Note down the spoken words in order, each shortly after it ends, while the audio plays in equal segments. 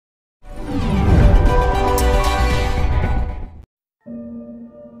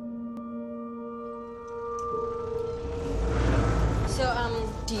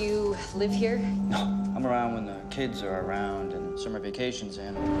live here? No, I'm around when the kids are around and summer vacations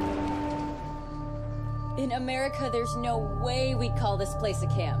in. In America, there's no way we'd call this place a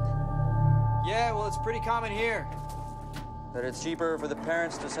camp. Yeah, well, it's pretty common here. But it's cheaper for the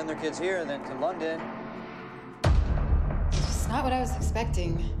parents to send their kids here than to London. It's not what I was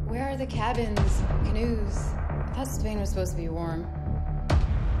expecting. Where are the cabins, canoes? I thought Spain was supposed to be warm.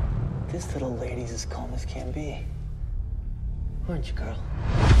 This little lady's as calm as can be. Aren't you, girl?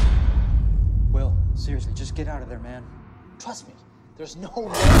 Will, seriously, just get out of there, man. Trust me, there's no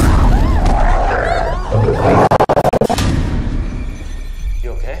way.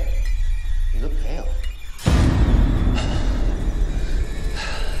 You okay? You look pale.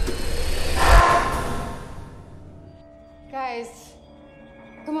 Guys,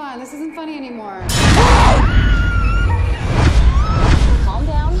 come on, this isn't funny anymore. Calm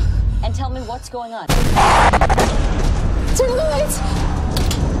down and tell me what's going on. Turn the lights!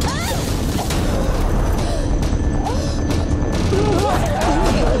 Ah!